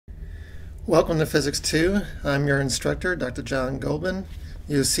Welcome to Physics 2. I'm your instructor, Dr. John Golben.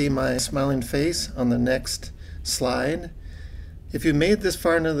 You'll see my smiling face on the next slide. If you made this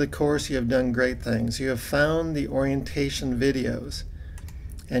far into the course, you have done great things. You have found the orientation videos,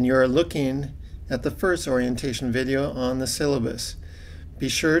 and you are looking at the first orientation video on the syllabus. Be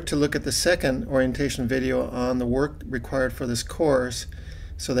sure to look at the second orientation video on the work required for this course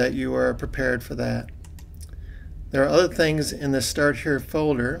so that you are prepared for that. There are other things in the Start Here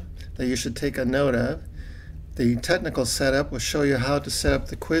folder that you should take a note of. The technical setup will show you how to set up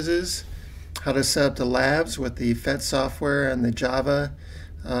the quizzes, how to set up the labs with the PhET software and the Java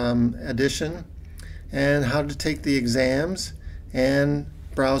edition, and how to take the exams and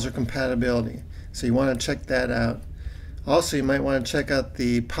browser compatibility. So you want to check that out. Also, you might want to check out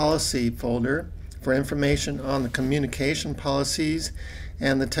the policy folder for information on the communication policies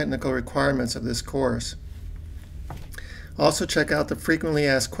and the technical requirements of this course. Also, check out the frequently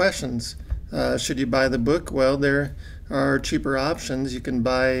asked questions. Should you buy the book? Well, there are cheaper options. You can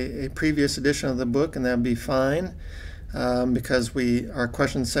buy a previous edition of the book, and that would be fine because our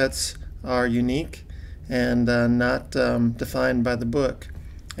question sets are unique and not defined by the book.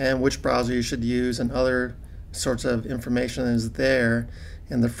 And which browser you should use and other sorts of information is there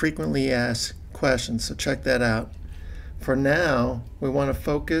in the frequently asked questions. So check that out. For now, we want to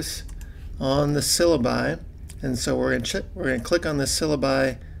focus on the syllabi. And so we're going to click on the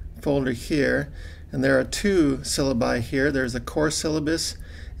syllabi folder here, and there are two syllabi here. There's the course syllabus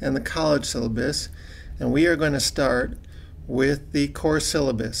and the college syllabus, and we are going to start with the course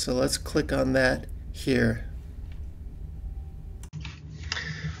syllabus. So let's click on that here.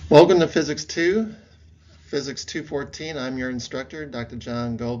 Welcome to Physics 2, Physics 214. I'm your instructor, Dr.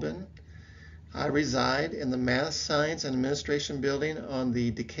 John Golben. I reside in the Math, Science, and Administration building on the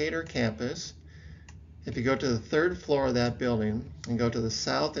Decatur campus. If you go to the third floor of that building and go to the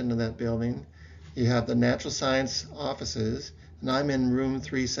south end of that building, you have the natural science offices, and I'm in room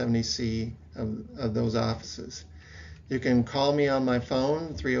 370C of those offices. You can call me on my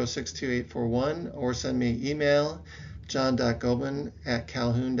phone, 306-2841, or send me an email,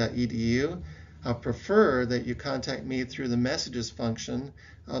 john.golben@calhoun.edu. I prefer that you contact me through the messages function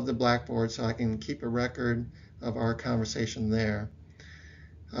of the Blackboard so I can keep a record of our conversation there.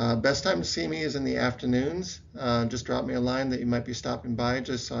 Best time to see me is in the afternoons. Just drop me a line that you might be stopping by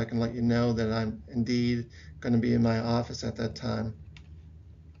just so I can let you know that I'm indeed going to be in my office at that time.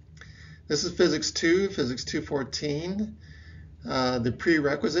 This is Physics 2, Physics 214. The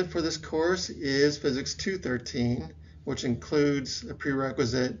prerequisite for this course is Physics 213, which includes a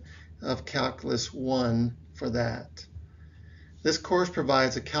prerequisite of Calculus 1 for that. This course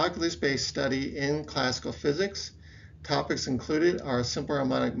provides a calculus-based study in classical physics. Topics included are simple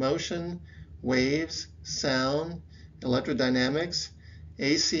harmonic motion, waves, sound, electrodynamics,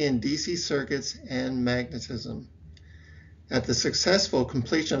 AC and DC circuits, and magnetism. At the successful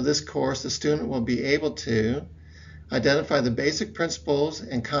completion of this course, the student will be able to identify the basic principles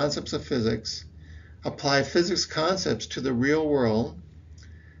and concepts of physics, apply physics concepts to the real world,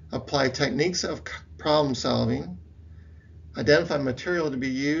 apply techniques of problem solving, identify material to be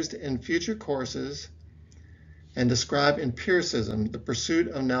used in future courses, and describe empiricism, the pursuit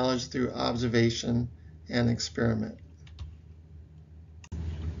of knowledge through observation and experiment.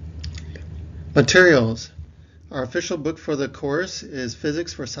 Materials. Our official book for the course is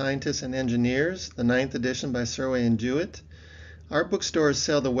Physics for Scientists and Engineers, the 9th edition by Surway and Jewett. Our bookstores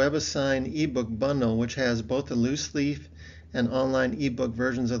sell the WebAssign ebook bundle, which has both the loose leaf and online ebook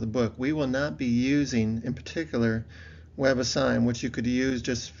versions of the book. We will not be using, in particular, WebAssign, which you could use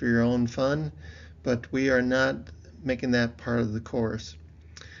just for your own fun, but we are not making that part of the course.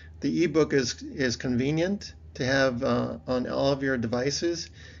 The ebook is convenient to have on all of your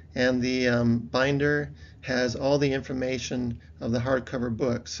devices, and the binder has all the information of the hardcover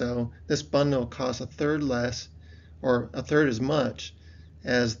book. So this bundle costs a third less, or a third as much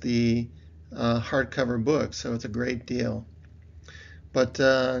as the hardcover book, so it's a great deal. But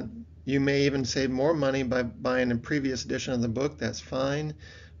you may even save more money by buying a previous edition of the book. That's fine,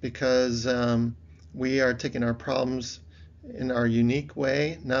 because we are taking our problems in our unique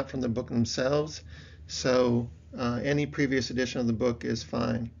way, not from the book themselves. So any previous edition of the book is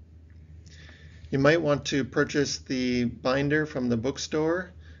fine. You might want to purchase the binder from the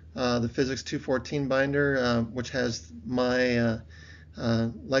bookstore, the Physics 214 binder, which has my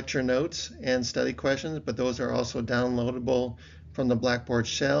lecture notes and study questions, but those are also downloadable from the Blackboard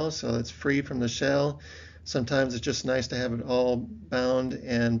shell, so it's free from the shell. Sometimes it's just nice to have it all bound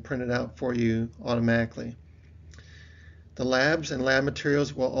and printed out for you automatically. The labs and lab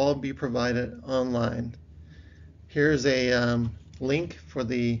materials will all be provided online. Here's a link for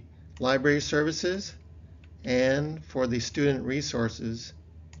the library services, and for the student resources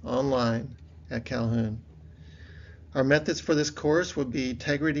online at Calhoun. Our methods for this course would be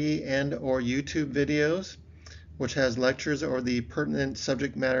Tegrity and/or YouTube videos, which has lectures or the pertinent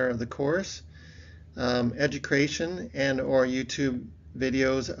subject matter of the course, education and/or YouTube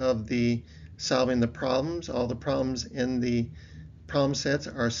videos of the solving the problems. All the problems in the problem sets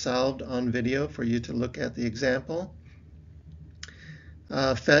are solved on video for you to look at the example.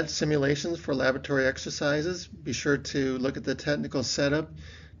 PhET simulations for laboratory exercises. Be sure to look at the technical setup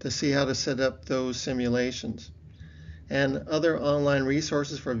to see how to set up those simulations. And other online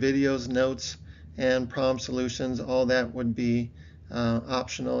resources for videos, notes, and problem solutions. All that would be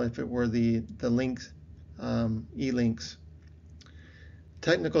optional if it were the links, e-links.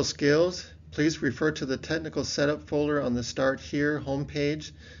 Technical skills. Please refer to the technical setup folder on the Start Here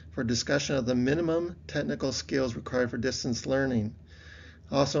homepage for discussion of the minimum technical skills required for distance learning.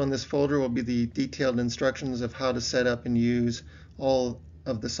 Also in this folder will be the detailed instructions of how to set up and use all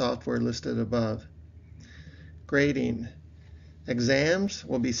of the software listed above. Grading. Exams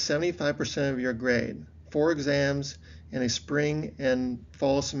will be 75% of your grade. 4 exams in a spring and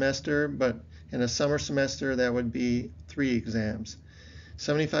fall semester, but in a summer semester that would be 3 exams.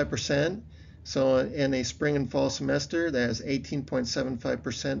 75%, so in a spring and fall semester that is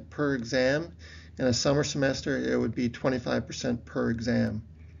 18.75% per exam. In a summer semester it would be 25% per exam.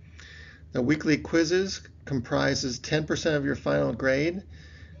 The weekly quizzes comprises 10% of your final grade,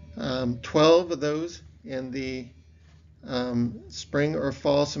 12 of those in the spring or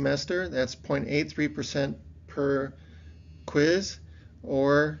fall semester. That's 0.83% per quiz,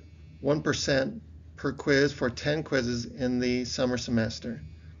 or 1% per quiz for 10 quizzes in the summer semester.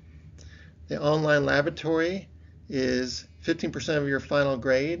 The online laboratory is 15% of your final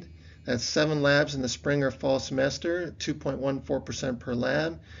grade. That's 7 labs in the spring or fall semester, 2.14% per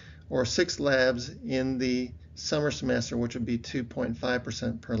lab, or 6 labs in the summer semester, which would be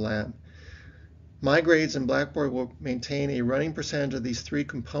 2.5% per lab. My Grades and Blackboard will maintain a running percentage of these 3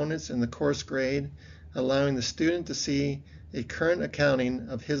 components in the course grade, allowing the student to see a current accounting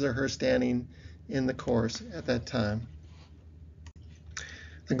of his or her standing in the course at that time.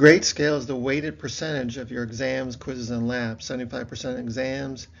 The grade scale is the weighted percentage of your exams, quizzes, and labs. 75%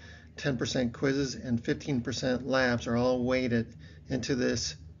 exams, 10% quizzes, and 15% labs are all weighted into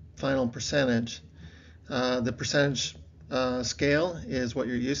this final percentage. The percentage scale is what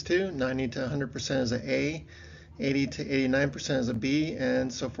you're used to. 90 to 100% is an A, 80 to 89% is a B,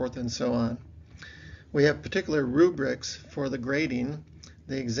 and so forth and so on. We have particular rubrics for the grading.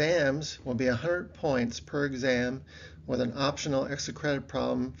 The exams will be 100 points per exam with an optional extra credit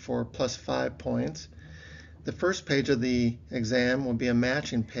problem for plus 5 points. The first page of the exam will be a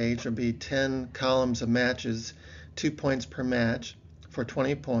matching page. There will be 10 columns of matches, 2 points per match for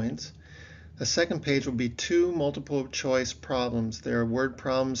 20 points. The second page will be 2 multiple choice problems. They're word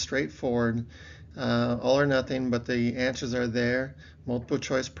problems, straightforward, all or nothing, but the answers are there. Multiple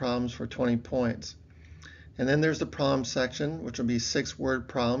choice problems for 20 points. And then there's the problem section, which will be 6 word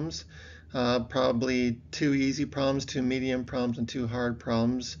problems, probably 2 easy problems, 2 medium problems, and 2 hard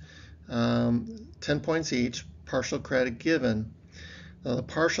problems. 10 points each, partial credit given. Now, the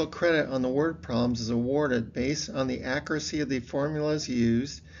partial credit on the word problems is awarded based on the accuracy of the formulas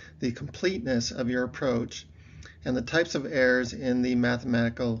used, the completeness of your approach, and the types of errors in the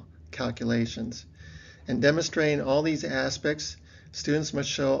mathematical calculations. In demonstrating all these aspects, students must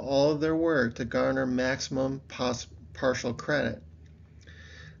show all of their work to garner maximum partial credit.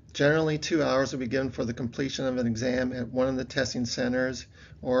 Generally, 2 hours will be given for the completion of an exam at one of the testing centers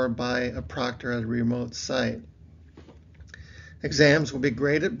or by a proctor at a remote site. Exams will be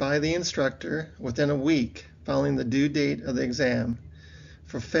graded by the instructor within a week following the due date of the exam.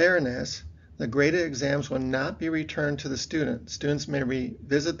 For fairness, the graded exams will not be returned to the student. Students may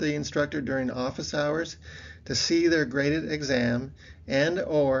revisit the instructor during office hours to see their graded exam,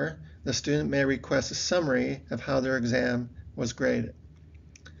 and/or the student may request a summary of how their exam was graded.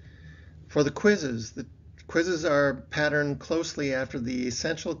 For the quizzes are patterned closely after the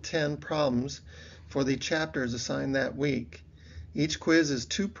essential 10 problems for the chapters assigned that week. Each quiz is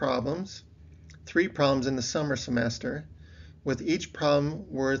 2 problems, 3 problems in the summer semester, with each problem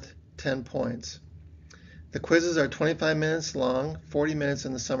worth 10 points. The quizzes are 25 minutes long, 40 minutes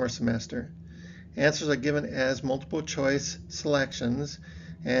in the summer semester. Answers are given as multiple choice selections,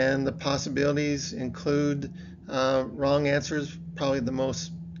 and the possibilities include wrong answers, probably the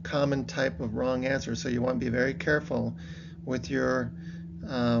most common type of wrong answer, so you want to be very careful with your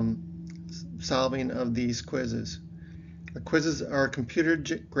solving of these quizzes. The quizzes are computer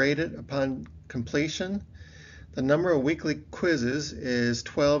graded upon completion. The number of weekly quizzes is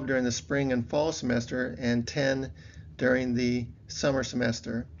 12 during the spring and fall semester and 10 during the summer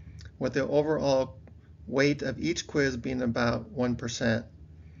semester, with the overall weight of each quiz being about 1%.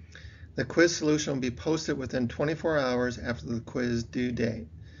 The quiz solution will be posted within 24 hours after the quiz due date.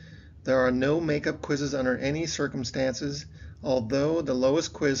 There are no makeup quizzes under any circumstances, although the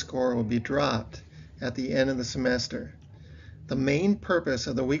lowest quiz score will be dropped at the end of the semester. The main purpose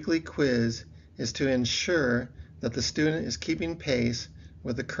of the weekly quiz is to ensure that the student is keeping pace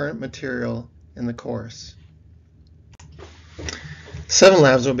with the current material in the course. 7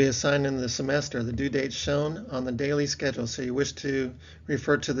 labs will be assigned in the semester. The due dates shown on the daily schedule, so you wish to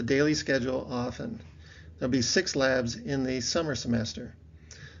refer to the daily schedule often. There will be 6 labs in the summer semester.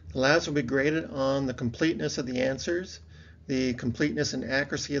 The labs will be graded on the completeness of the answers, the completeness and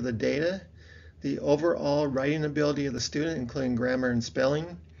accuracy of the data, the overall writing ability of the student, including grammar and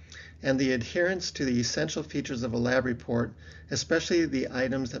spelling, and the adherence to the essential features of a lab report, especially the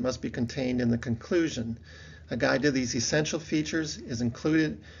items that must be contained in the conclusion. A guide to these essential features is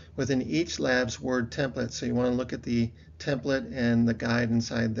included within each lab's word template, so you want to look at the template and the guide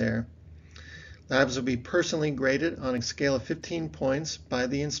inside there. Labs will be personally graded on a scale of 15 points by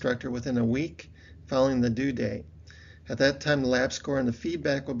the instructor within a week following the due date. At that time, the lab score and the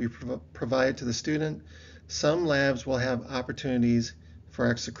feedback will be provided to the student. Some labs will have opportunities for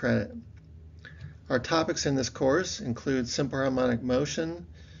extra credit. Our topics in this course include simple harmonic motion,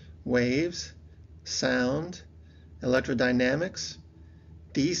 waves, sound, electrodynamics,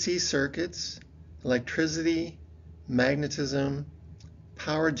 DC circuits, electricity, magnetism,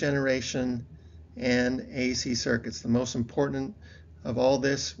 power generation, and AC circuits. The most important of all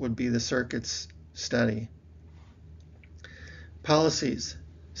this would be the circuits study. Policies.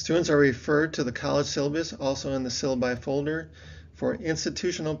 Students are referred to the college syllabus, also in the syllabi folder, for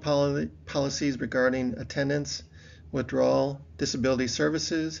institutional policies regarding attendance, withdrawal, disability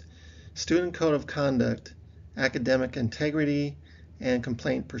services, student code of conduct, academic integrity, and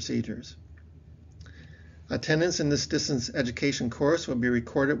complaint procedures. Attendance in this distance education course will be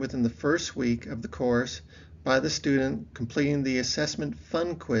recorded within the first week of the course by the student completing the assessment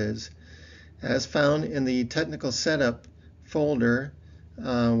fun quiz as found in the technical setup folder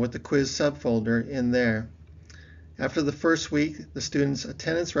with the quiz subfolder in there. After the first week, the student's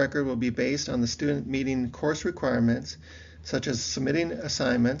attendance record will be based on the student meeting course requirements such as submitting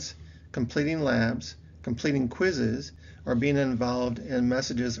assignments, completing labs, completing quizzes, or being involved in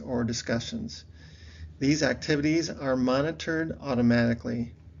messages or discussions. These activities are monitored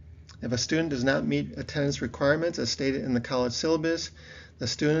automatically. If a student does not meet attendance requirements as stated in the college syllabus, the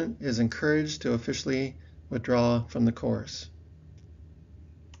student is encouraged to officially withdraw from the course.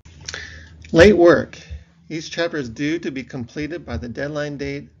 Late work. Each chapter is due to be completed by the deadline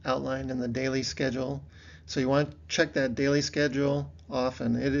date outlined in the daily schedule. So you want to check that daily schedule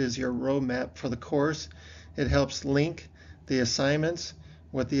often. It is your roadmap for the course. It helps link the assignments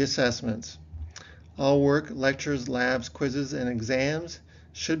with the assessments. All work, lectures, labs, quizzes, and exams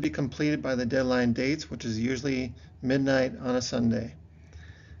should be completed by the deadline dates, which is usually midnight on a Sunday.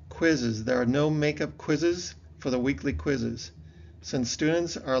 Quizzes. There are no makeup quizzes for the weekly quizzes. Since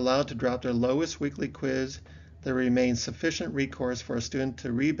students are allowed to drop their lowest weekly quiz, there remains sufficient recourse for a student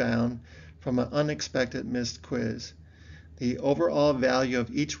to rebound from an unexpected missed quiz. The overall value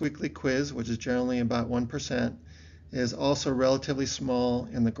of each weekly quiz, which is generally about 1%, is also relatively small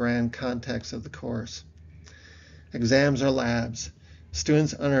in the grand context of the course. Exams or labs.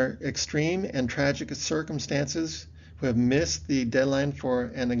 Students under extreme and tragic circumstances who have missed the deadline for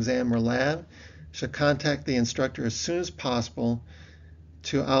an exam or lab should contact the instructor as soon as possible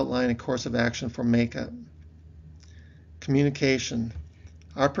to outline a course of action for makeup. Communication.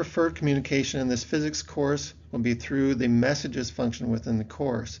 Our preferred communication in this physics course will be through the messages function within the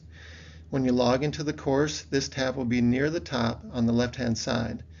course. When you log into the course, this tab will be near the top on the left-hand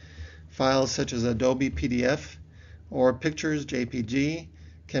side. Files such as Adobe PDF or pictures JPG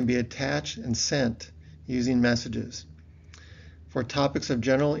can be attached and sent using messages. For topics of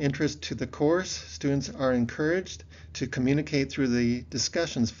general interest to the course, students are encouraged to communicate through the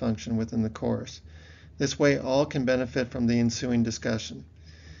discussions function within the course. This way, all can benefit from the ensuing discussion.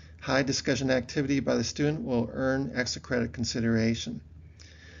 High discussion activity by the student will earn extra credit consideration.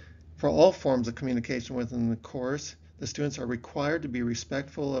 For all forms of communication within the course, the students are required to be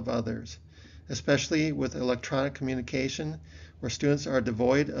respectful of others, especially with electronic communication, where students are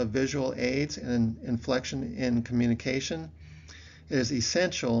devoid of visual aids and inflection in communication. It is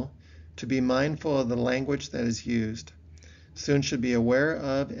essential to be mindful of the language that is used. Students should be aware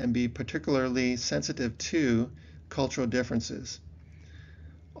of and be particularly sensitive to cultural differences.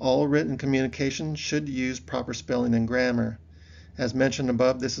 All written communication should use proper spelling and grammar. As mentioned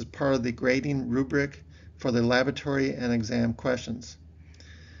above, this is part of the grading rubric for the laboratory and exam questions.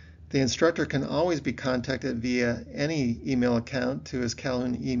 The instructor can always be contacted via any email account to his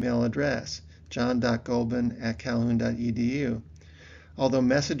Calhoun email address, john.golben@calhoun.edu, although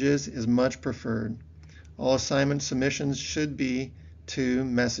messages is much preferred. All assignment submissions should be to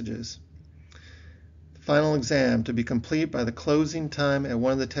messages. Final exam to be complete by the closing time at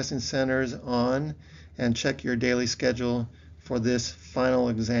one of the testing centers on, and check your daily schedule for this final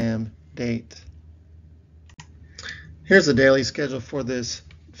exam date. Here's the daily schedule for this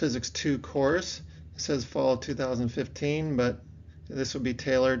Physics 2 course. It says fall 2015, but this will be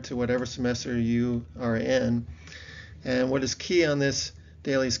tailored to whatever semester you are in. And what is key on this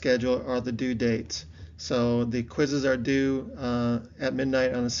daily schedule are the due dates. So the quizzes are due at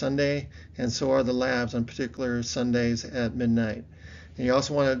midnight on a Sunday, and so are the labs on particular Sundays at midnight. And you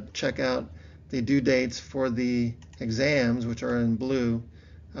also want to check out the due dates for the exams, which are in blue.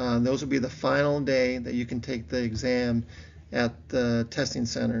 Those will be the final day that you can take the exam at the testing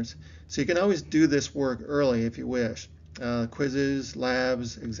centers. So you can always do this work early if you wish. Quizzes,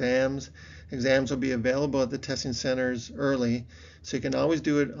 labs, exams. Exams will be available at the testing centers early, so you can always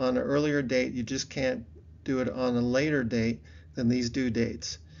do it on an earlier date. You just can't do it on a later date than these due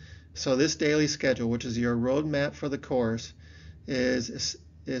dates. So this daily schedule, which is your roadmap for the course, is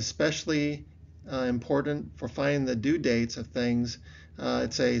especially important for finding the due dates of things.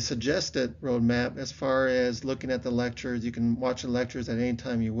 It's a suggested roadmap as far as looking at the lectures. You can watch the lectures at any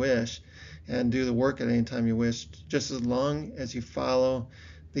time you wish and do the work at any time you wish, just as long as you follow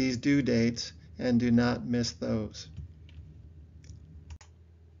these due dates and do not miss those.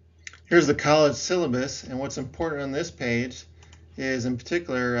 Here's the college syllabus, and what's important on this page is in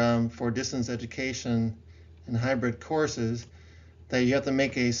particular for distance education and hybrid courses that you have to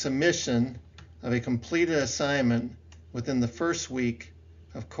make a submission of a completed assignment within the first week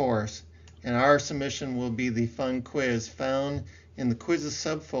of course, and our submission will be the fun quiz found in the quizzes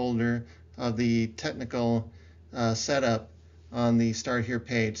subfolder of the technical setup on the Start Here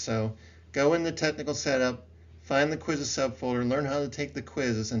page. So go in the technical setup, find the quizzes subfolder, learn how to take the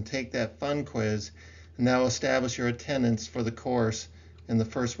quizzes, and take that fun quiz, and that will establish your attendance for the course in the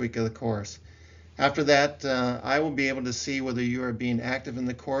first week of the course. After that, I will be able to see whether you are being active in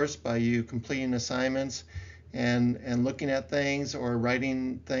the course by you completing assignments and looking at things or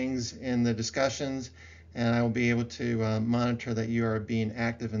writing things in the discussions, and I will be able to monitor that you are being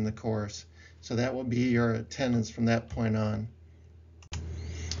active in the course. So that will be your attendance from that point on.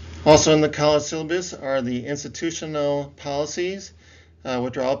 Also in the college syllabus are the institutional policies.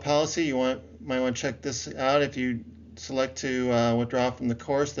 Withdrawal policy, you might want to check this out. If you select to withdraw from the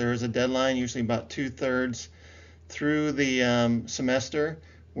course, there is a deadline, usually about 2/3 through the semester,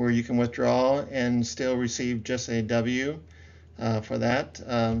 where you can withdraw and still receive just a W for that.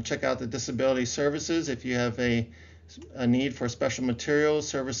 Check out the disability services. If you have a need for special materials,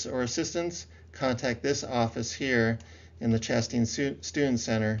 service, or assistance, contact this office here in the Chastain Student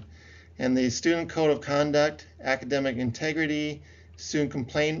Center. And the Student Code of Conduct, Academic Integrity, Student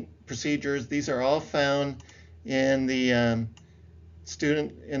Complaint Procedures, these are all found in the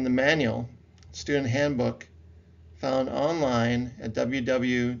manual, Student Handbook, found online at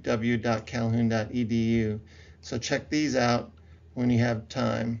www.calhoun.edu. So check these out when you have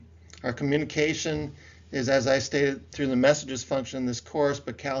time. Our communication is, as I stated, through the messages function in this course,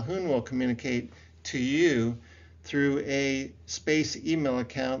 but Calhoun will communicate to you through a space email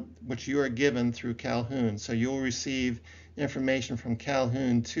account which you are given through Calhoun. So you'll receive information from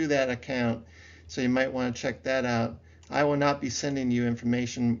Calhoun to that account, so you might want to check that out. I will not be sending you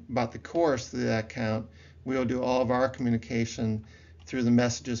information about the course through that account. We will do all of our communication through the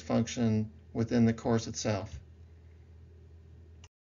messages function within the course itself.